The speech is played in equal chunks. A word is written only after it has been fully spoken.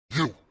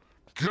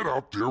get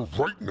out there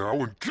right now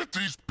and get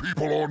these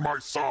people on my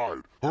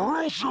side, or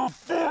else you're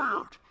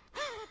fired!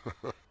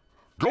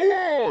 Go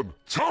on!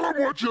 Tell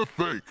them what you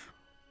think!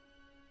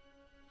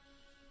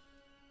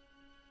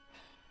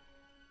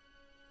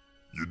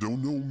 You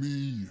don't know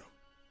me,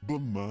 but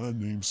my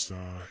name's Si.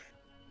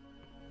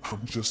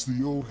 I'm just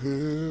the old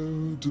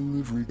hair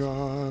delivery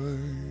guy.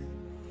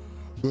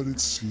 But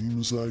it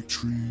seems like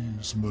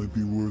trees might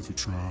be worth a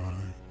try.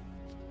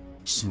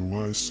 So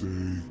I say,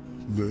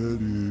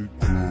 let it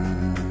grow.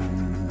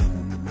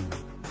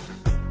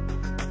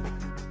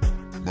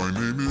 My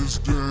name is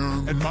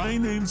Dan, and my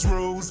name's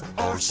Rose.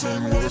 Our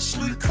son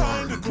Wesley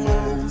kinda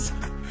glows,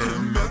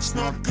 and that's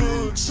not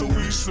good, so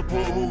we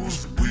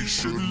suppose we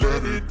should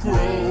let it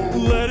grow.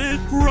 Let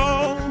it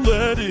grow,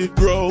 let it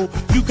grow.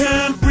 You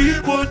can't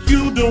reap what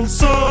you don't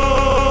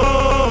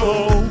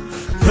sow.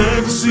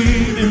 Plant a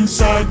seed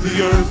inside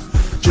the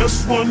earth,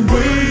 just one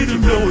way to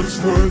know its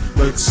worth.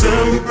 Let's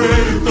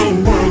celebrate the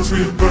world's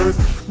rebirth.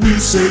 We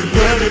say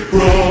let it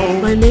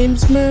grow. My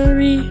name's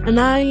Mary and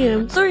I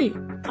am 3.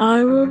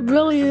 I would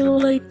really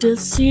like to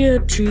see a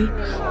tree.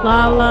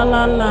 La la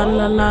la la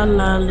la la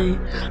la lee.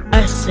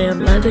 I said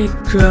let it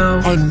grow.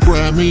 I'm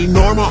Grammy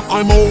Norma,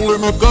 I'm old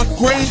and I've got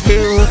gray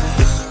hair.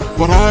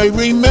 But I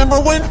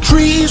remember when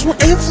trees were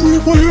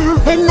everywhere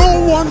and no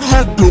one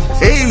had to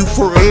pay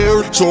for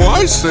air. So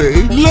I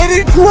say, let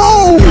it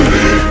grow!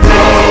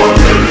 Let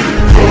it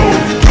grow,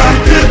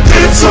 like it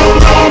did so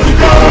long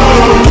ago.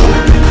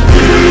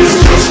 It's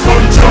just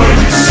one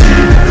tiny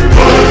seed,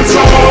 but it's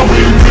all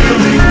we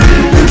really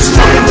need. It's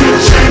time to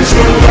change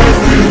the life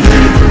we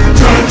lead.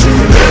 Time to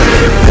let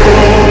it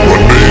grow. My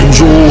name's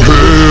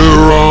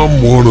O'Hare, I'm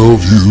one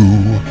of you.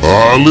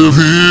 I live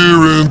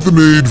here in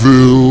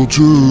Thneedville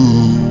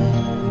too.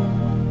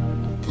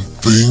 The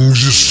things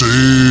you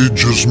say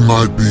just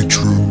might be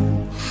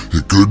true.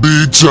 It could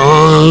be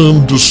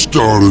time to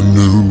start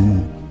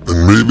anew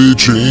and maybe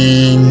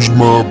change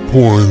my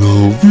point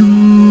of view.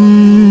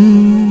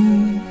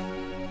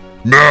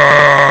 Nah,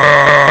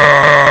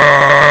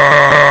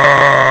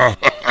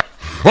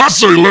 I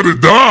say let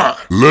it die.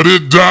 Let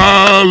it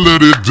die,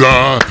 let it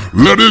die.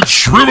 Let it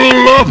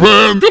shrivel up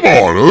and come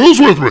on, who's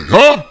with me,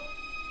 huh?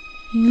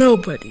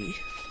 Nobody.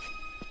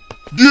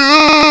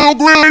 You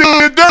great dirtbag!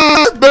 Let it go,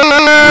 let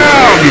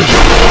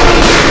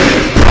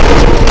it go,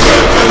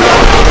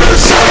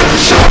 let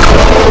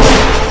it go.